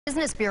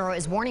Business Bureau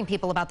is warning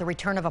people about the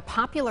return of a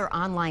popular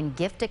online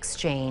gift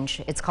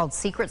exchange. It's called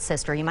Secret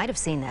Sister. You might have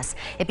seen this.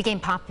 It became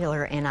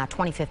popular in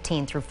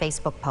 2015 through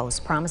Facebook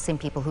posts promising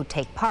people who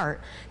take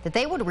part that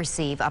they would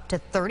receive up to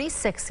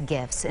 36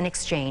 gifts in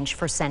exchange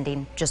for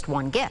sending just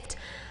one gift.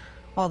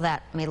 While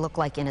that may look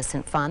like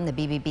innocent fun, the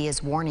BBB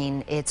is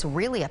warning it's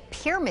really a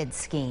pyramid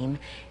scheme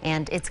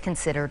and it's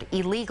considered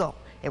illegal.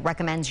 It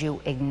recommends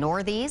you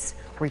ignore these,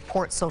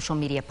 report social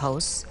media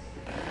posts,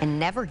 and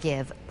never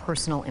give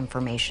personal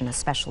information,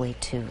 especially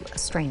to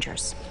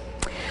strangers.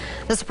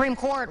 The Supreme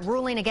Court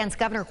ruling against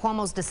Governor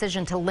Cuomo's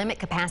decision to limit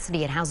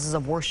capacity at houses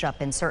of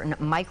worship in certain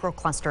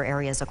microcluster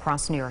areas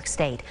across New York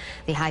State.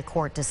 The High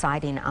Court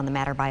deciding on the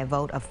matter by a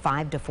vote of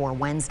 5-4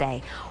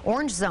 Wednesday.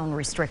 Orange zone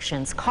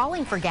restrictions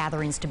calling for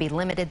gatherings to be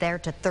limited there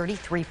to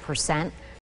 33%.